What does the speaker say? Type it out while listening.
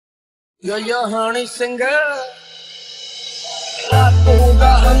Yo honey singer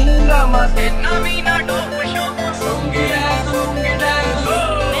होगा हंगामा तेना भी ना डोप शोप दूंगी dance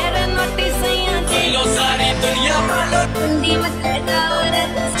मेरे नोटी सैया लो सारी दुनिया मानो कुंडी में लगाओ रे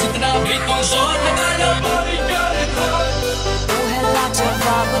जितना भी तुम जोर लगा लो बोली करे तू है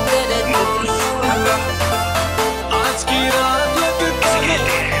लाजवाब तेरे दिल आज की रात लगती है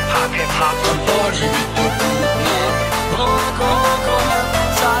हाफ बॉडी भी तो टूटना को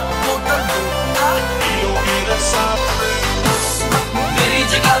साथ बोतल दूंगा यो मेरा साथ मेरी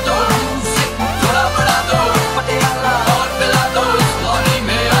जगह दो थोड़ा बढ़ा दो पटियाला और पिला दो पानी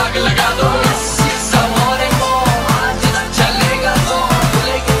में आग लगा दो समोरे को आज चलेगा तो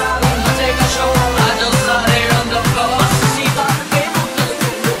खुलेगी ताली मचेगा शो आज सारे on the floor सीधा के मुझे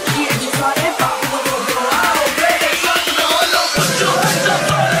ये जो सारे बाबू को आओ मेरे साथ लो जो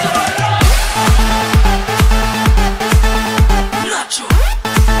नाचो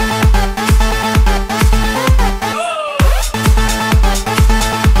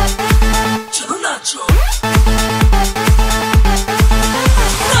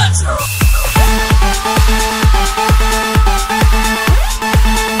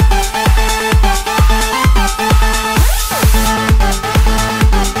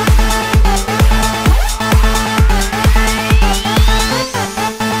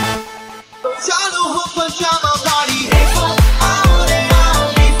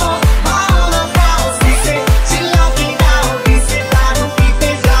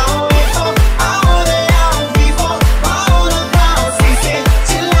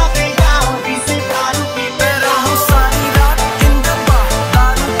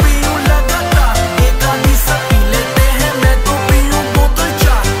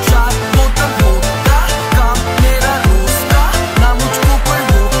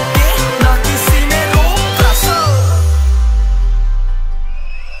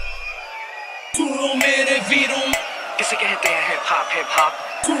किसे कहते हैं हिप हॉप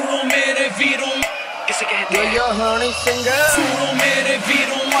सुनो मेरे वीरों किसे कहते हैं यो honey singer सुनो मेरे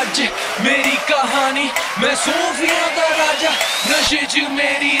वीरों आज मेरी कहानी मैं सूफियों का राजा नशे च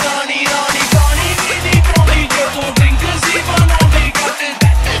मेरी रानी रानी पानी पीनी पौनी जो तो ड्रिंकर्स ही बनाने करते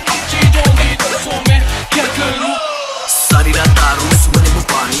चीजों की दसों में क्या करूं सारी रात दारू सुबह वो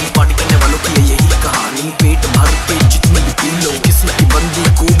पानी पार्टी करने वालों की यही कहानी पेट भर पे जितनी भी पी लो किस्मत की बंदी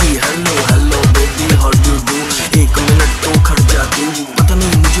को भी hello hello baby how do do एक मिनट तो खड़ जा तू पता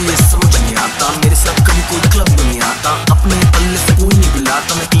नहीं मुझे ये समझ नहीं आता मेरे साथ कभी कोई क्लब नहीं आता अपने पल्ले से कोई नहीं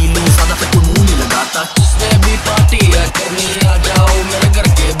बुलाता मैं पी लूं सादा पे कोई मुंह नहीं लगाता जिसने भी पार्टी करनी आ जाओ मेरे घर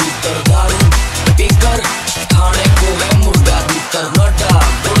के भीतर दारू पीकर खाने को है मुर्गा भीतर नोटा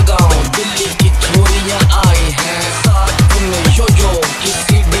गुड़गांव दिल्ली की छोरियां आई हैं साथ में यो की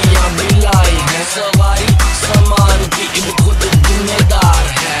सीढ़ियां भी लाई हैं सवारी सामान की इन खुद जिम्मेदार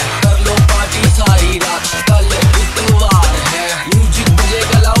है कर लो पार्टी सारी रात कल इतवार है म्यूजिक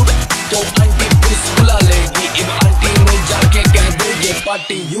बजेगा लाउड तो आंटी पुलिस बुला लेगी इन आंटी ने जाके कह दो ये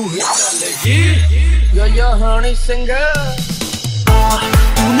पार्टी यूं ही चलेगी यो honey singer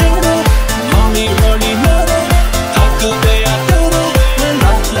honey honey honey थक गया तेरे मैं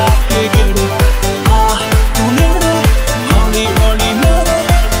नाच ला के गिरूं तूने honey honey honey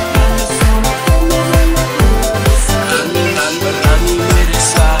रानी मेरे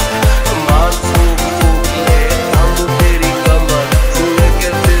साथ मार फूक फूक ले हम तेरी कमर छुए के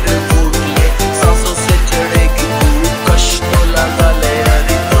तेरे फूट ले सांसों से चढ़ेगी तू कश तो लगा ले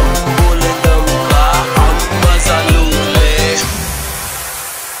हरी दम बोले दम का हम मजा लूट ले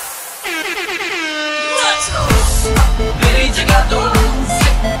मेरी जगह दो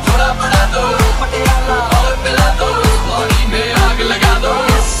थोड़ा बढ़ा दो पटियाला और पिला दो पानी में आग लगा दो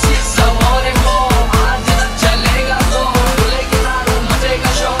समोरे को आज चलेगा तो खुलेगी ताली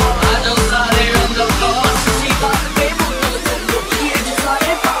मचेगा शो आज सारे on the floor सीधा के मुझे ये जो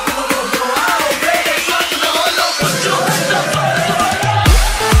सारे बाबू को आओ मेरे साथ लो जो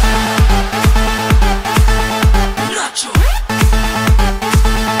नाचो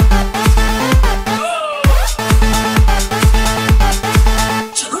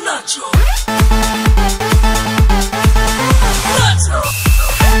चलो नाचो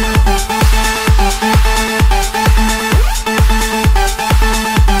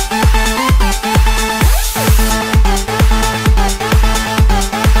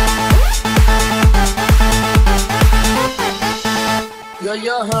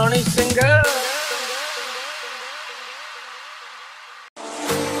yo honey singer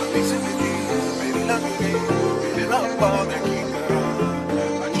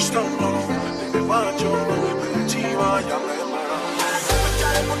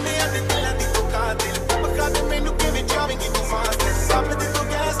ਮੈਨੂੰ ਕਿਵੇਂ ਜਾਵੇਂਗੀ ਤੂੰ ਮਾਰ ਸਭ ਦੇ ਤੋਂ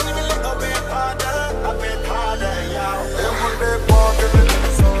ਗੈਸ ਨਹੀਂ ਮਿਲੇ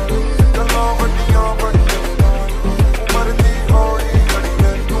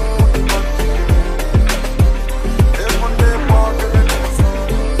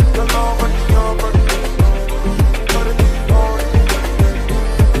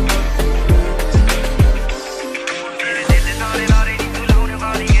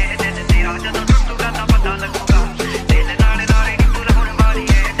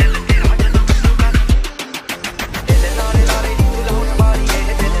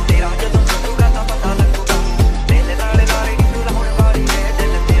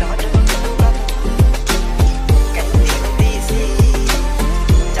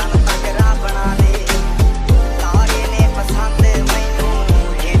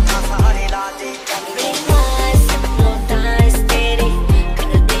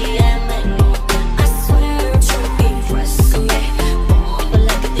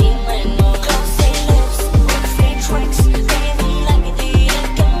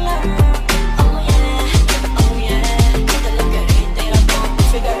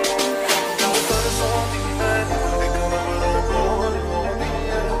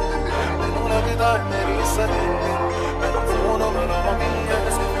करदा मेरी सहेली मैनू फोन मिला मिलिया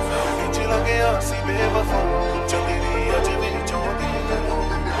इंज लग्या सी बेवफा चली रही अज भी चाहती तैनू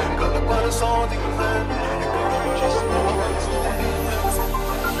कल परसों दी मैं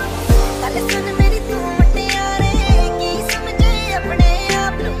सुन मेरी तू मुटियारे की समझे अपने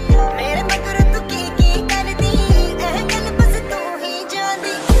आप नू मेरे मगर तू की करदी एह गल बस तू ही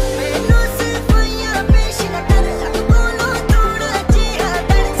जानदी मैनू सिफाइयां पेश न कर अग बोलो थोड़ा जिहा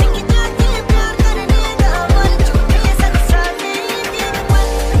कर सिख जाके प्यार करने दा मन झूठे संसार में तेरे मन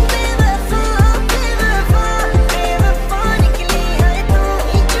बेवफा बेवफा बेवफा निकली है तू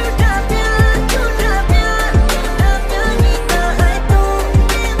ही झूठा प्यार झूठा प्यार झूठा प्यार नीता है तू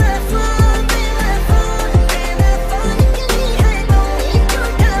बेवफा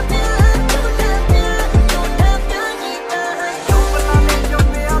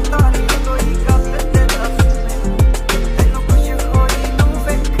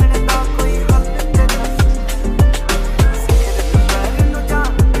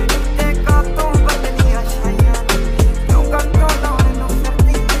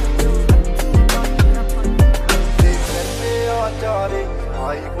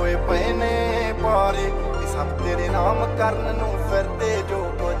ਕਰਨ ਨੂੰ ਫਿਰਦੇ ਜੋ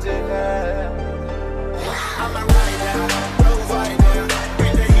ਕੁਝ ਹੈ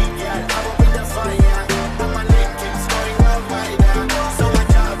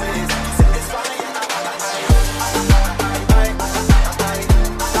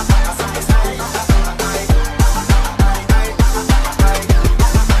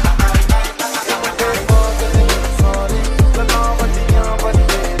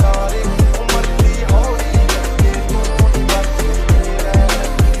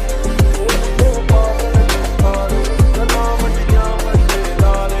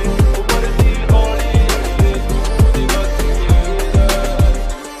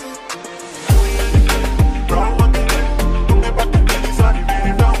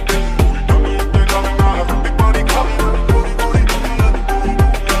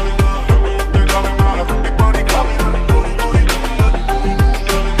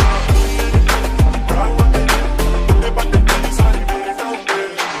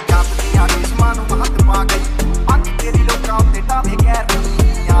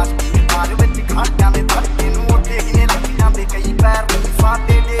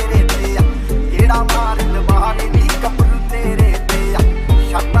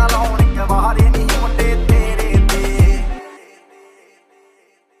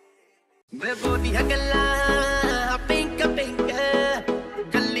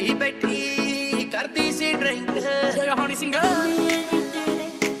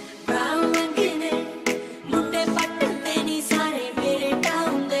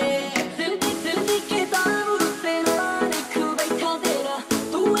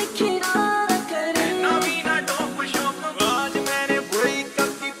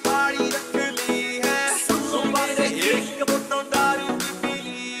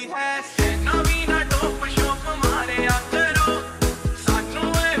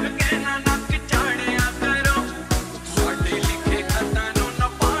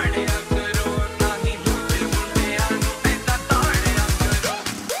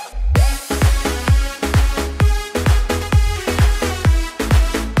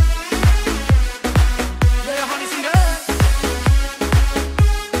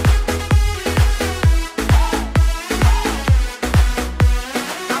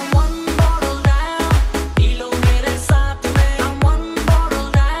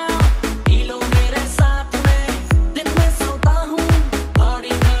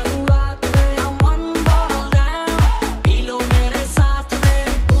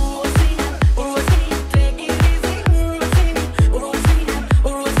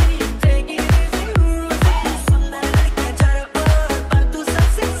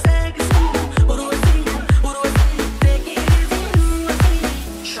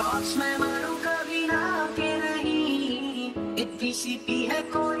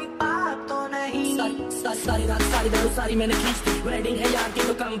सारी मैंने खींच दी वेडिंग है यार की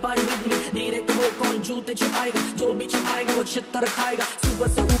तो कम पारी विद मी धीरे वो कौन जूते छुपाएगा जो भी छुपाएगा वो छितर खाएगा सुबह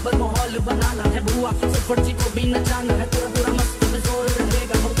से ऊपर माहौल बनाना है बुआ सुपर जी को भी नचाना है पूरा पूरा मस्त में जोर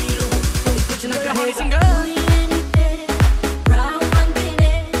रहेगा वो पी लो कोई कुछ न कहेगा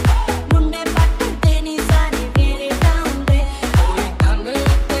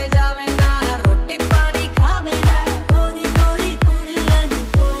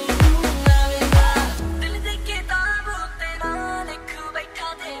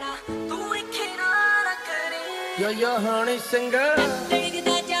Yo honey singer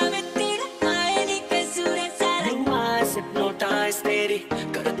देखदा जावे तेरा आए नी कसूर सारा hypnotize तेरी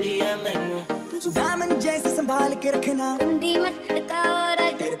कर दिया मैनू दामन जैसे संभाल के रखना, कुंडी मत खड़का और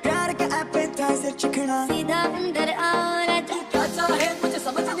आजा, तेरे प्यार का एपेटाइजर चखना, सीधा अंदर आ और आजा। क्या चाहे मुझे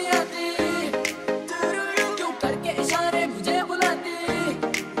समझ नहीं आती, क्यों करके इशारे मुझे बुलाती,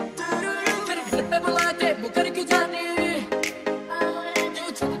 फिर घर पे बुला के मुकर की जाती, क्यों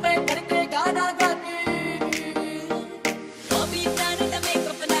छत पे करके गाना गाती। अभी प्यार का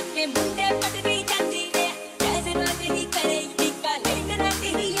मेकअप लाके मुंडे पटरी जाती है, जैसे रात ही करेगी काले रात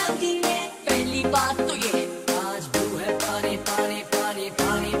ही आती है। पहली बात तो ये आज ब्लू है पानी पानी पानी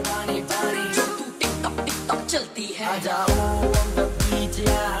पानी पानी पानी, जो तू टिक टॉक चलती है। आ जाओ on the beach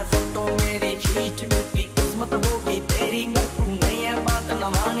यार, फोटो मेरी खींच, मेरी किस्मत होगी तेरी, तू नहीं है बात न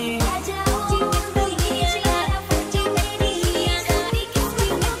मानी। आज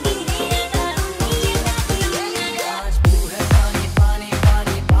ब्लू है पानी पानी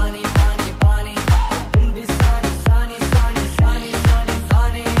पानी पानी पानी पानी, तुम भी सानी सानी सानी सानी सानी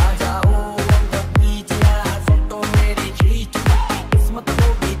सानी। आ जाओ on the beach यार, फोटो मेरी खींच, मेरी किस्मत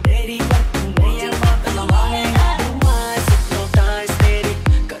होगी तेरी, तू नहीं है बात न मानी। तेरी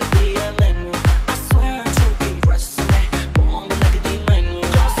कर दिया मैंने, I swear to be rest में बॉम्ब लगती मैंने।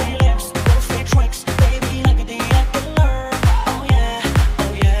 Just lips, perfect tricks, baby लगती है killer। Oh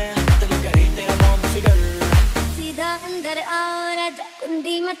yeah, दिल करे तेरा bomb figure। सीधा अंदर आ और आजा,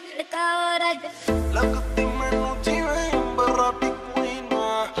 कुंडी मत खड़का और आजा। लगती मैनू जिवें अंबरां दी queen आ।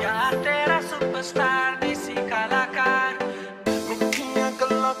 यार तेरा सुपरस्टार देसी कलाकार, मिठियां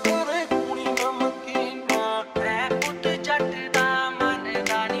गल्लां करे कुड़ी नमकीन आ। मैं पुੱਤ जट दा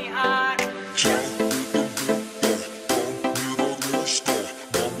मनदा निहार।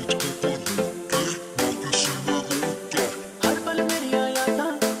 हर पल मेरियां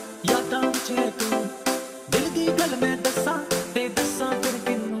यादां विच तू, दिल दी गल मैं दस्सां ते दस्सां फिर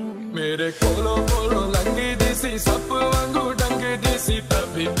किन्नू। मेरे कोलों कोलों लंघी दी सी, सप वांगू डंगदी सी,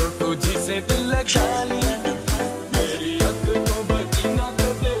 तभी तो तुझी से दिल लगा लिया। मेरी अख तो बची ना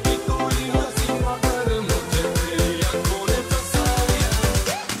कदे भी कोई हसीना, पर मुझे तेरी आंखों ने फंसा लिया।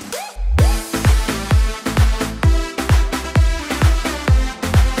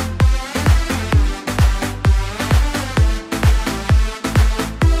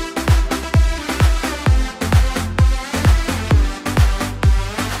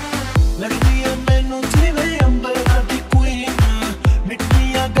 लगदी है मैनू जिवें अंबरां दी queen आ।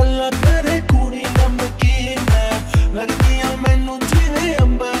 मिठियां गल्लां करे कुड़ी नमकीन आ। लगदी है मैनू जिवें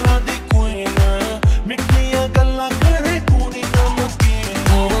अंबरां दी queen आ। मिठियां गल्लां करे कुड़ी नमकीन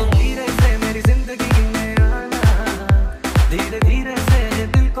आ। धीरे से मेरी जिंदगी में आना, धीरे धीरे से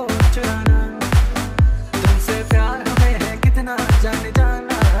दिल को चुराना, तुमसे प्यार हमें है कितना जाने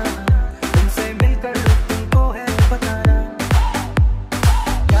जाना, तुमसे मिलकर तुमको है बताना।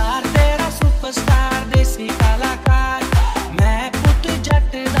 यार तेरा सुपरस्टार देसी कलाकार, मैं पुੱਤ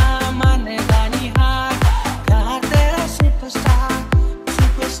जट दा मनदा निहार। यार तेरा सुपरस्टार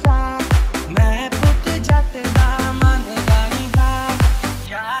मैं पुੱਤ जट दा मनदा निहार।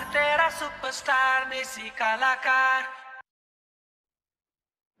 यार तेरा सुपरस्टार देसी कलाकार।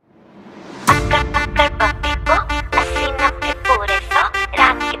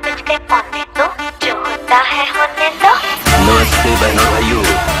 नमस्ते बहनों भाइयों,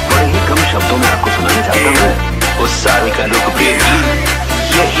 बड़े ही कम शब्दों में आपको सुनाना चाहता हूँ उस साल का लोकप्रिय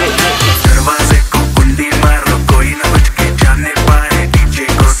दरवाजे को कुंडी मारो, कोई न बच के जाने पाए। डीजे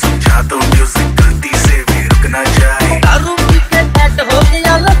को समझा दो म्यूजिक गलती से भी रुक ना जाए। दारू पी के सेट हो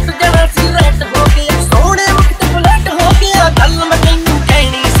गया, लत जरा सी रेट हो गया, सोने वक्त बुलेट हो गया, गल में तैनू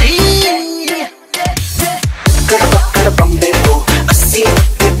कहनी सी। कर पकड़ बम्बे को 80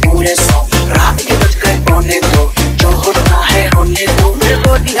 नब्बे पूरे 100, रात के बज गए पौने 2, जो होता है होने दो।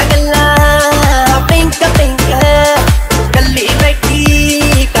 बोली गल्ला पिंक पिंक, गली बैठी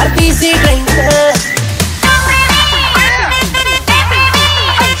करती सी drink.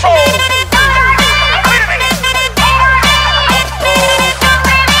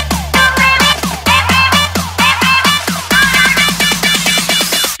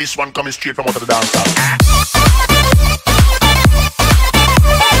 This one coming straight from out of the dance hall.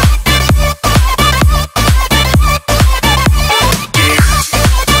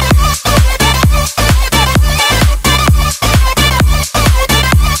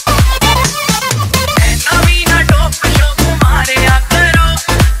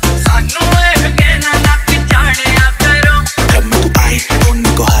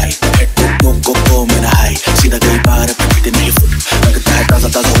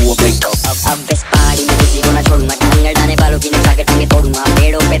 अब इस पार्टी में किसी को ना छोड़ना।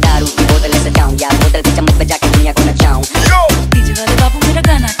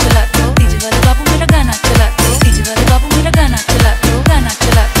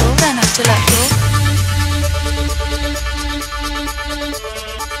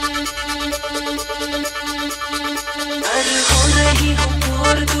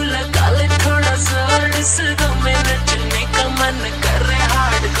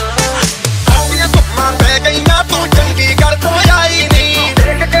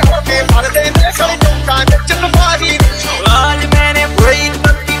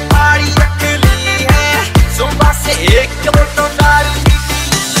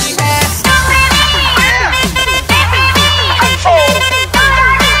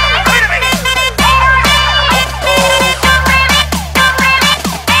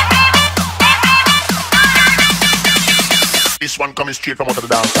 straight from out of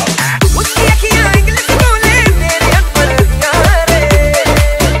the dance hall. उसकी अखियां इंग्लिश बोले मेरे अनपढ़ दियां रे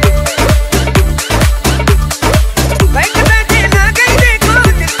बैठ बैठे ना गई देखो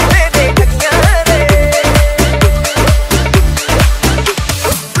दिल में देखियां रे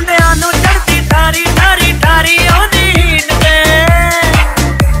दुनिया नो चढ़ती थारी थारी थारी ओ नींद के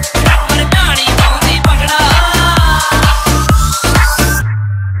मरदानी पाउंदी पगड़ा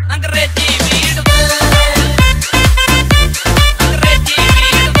अंग्रेजी बीट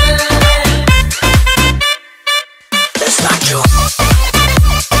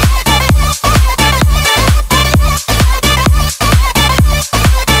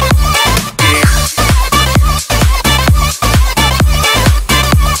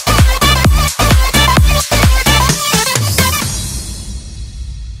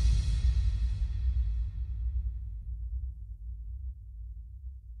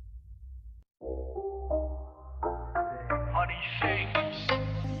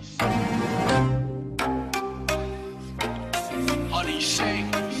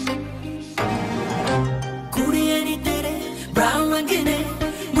कुड़िए नी तेरे ब्राउन रंग ने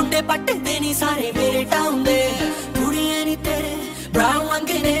मुंडे पटदे नी सारे मेरे टाउन दे कुड़िए नी तेरे ब्राउन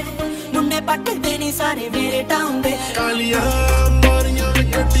रंग ने मुंडे पटदे नी सारे मेरे टाउन दे कालियां मारियां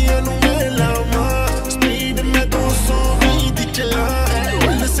गड्डियां नू मैं लावां स्पीड में 220 दी चला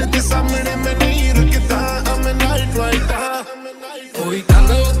पुलिस दे सामने मैं नहीं रुकदा I'm a night rider कोई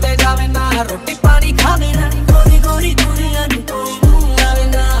कंग उत्ते जावे ना रोटी पानी खावे ना गोरी गोरी दुनिया नी कोई आवे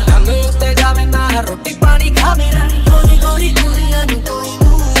ना कंग उत्ते जावे ना रोटी पानी खावे ना गोरी गोरी दुनिया नी कोई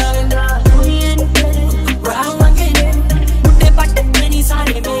आवे ना दुनिया नी तेरे ब्राउन रंग ने मुंडे पटदे नी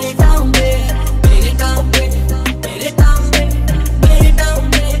सारे मेरे टाउन दे मेरे टाउन दे मेरे टाउन दे मेरे टाउन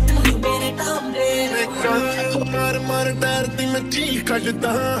दे मेरे टाउन दे मार मार डरदी मैं चीख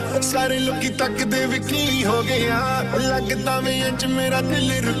कटदा सारे लोकी तकदे वे की हो गया लगदा मैं इंच मेरा दिल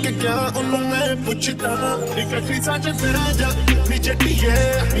रुक गया उन्हों मैं पुछदा इकट्ठी सच फिर जा नी जट्टीए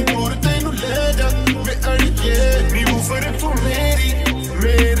नी दूर तेनू ले जा वे अड़िए नी ऊपर तू मेरी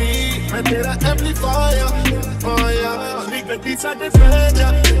मेरी मैं तेरा एम्पलीफायर फाया नी गड्डी सच फिर जा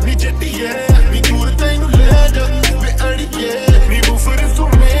नी जट्टीए नी दूर तेनू ले जा वे अड़िए नी ऊपर तू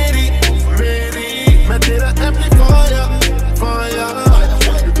मेरी मेरी मैं तेरा एम्पलीफायर फाया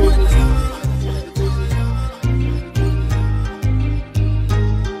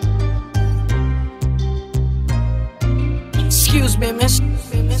Excuse me, miss.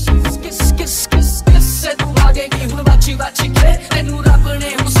 Se tu vage ki hun bachi bachi ke tenu rab ne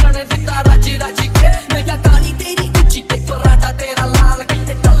husan dita raj raj ke mega kali teri uchi te parata tera laal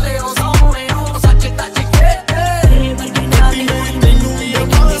kitte talle o saune o sach taj ke tenu ye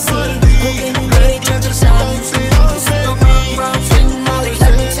kali sardi ho gayi mere chadar saam se so from Singh malik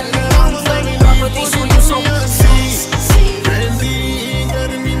let me tell you I'm very property so you so see रहंदी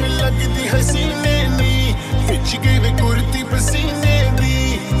गर्मी में लगदी हसीने नी pitch गई वे कुर्ती पसीने दी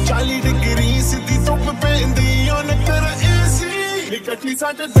 40 degree सीधी धुप पैंदी own कर AC इकट्ठी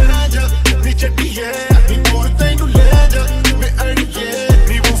साथ दरा जा नी चट्टीए नी दूर तैनू ले जा वे अड़िए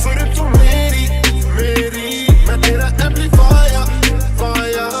नी ऊपर तू मेरी मेरी मैं तेरा एम्पलीफायर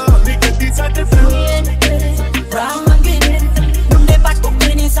फाया नी गड्डी साथ brown rang ne munde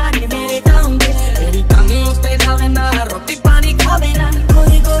patde ni sare mere town de teri tang utte jave na roti pani khave na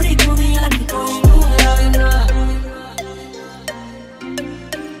gori gori duniya ni koi aave na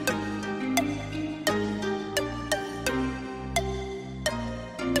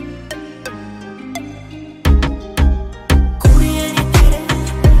कुड़िए नी तेरे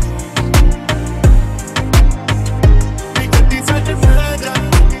नी गड्डी साथ जा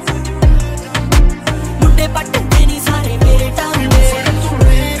मुंडे पटदे नी सारे मेरे टाउन दे तू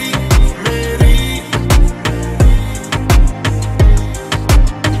मेरी मेरी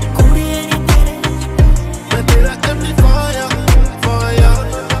कुड़िए नी तेरे मैं तेरा एम्पलीफायर फाया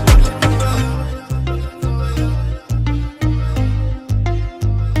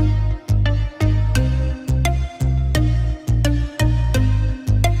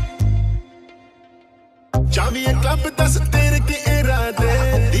चावी क्लब दस तेरे के इरादे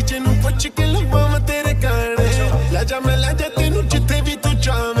डीजे नू पुछ के लवा मैं तेरे गाने ले जा मैं ले जा तेनू जिथे भी तू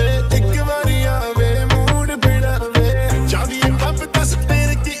चावे एक बारी आवे मूड बिड़ावे चावी क्लब दस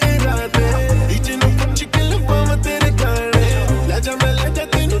तेरे के इरादे डीजे नू पुछ के लवा मैं तेरे गाने ले जा मैं ले जा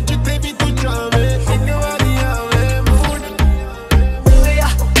तेनू जिथे भी तू चावे एक बारी आवे मूड या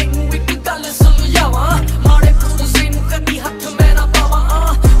tenu ek gal samjhawa maade purse nu kadi hath main na pawa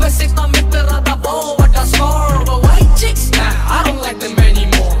वैसे तो मित्रा दा बहुत वड्डा score but white chicks nah I don't like them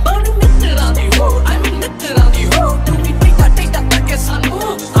anymore but Mitra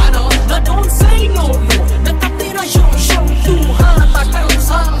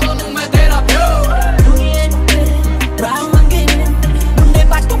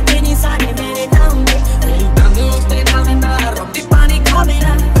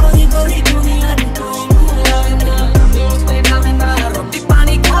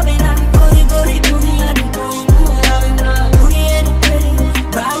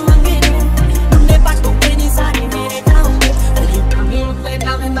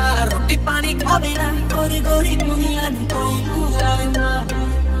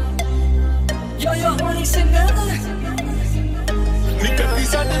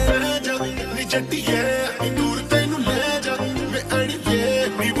जटिए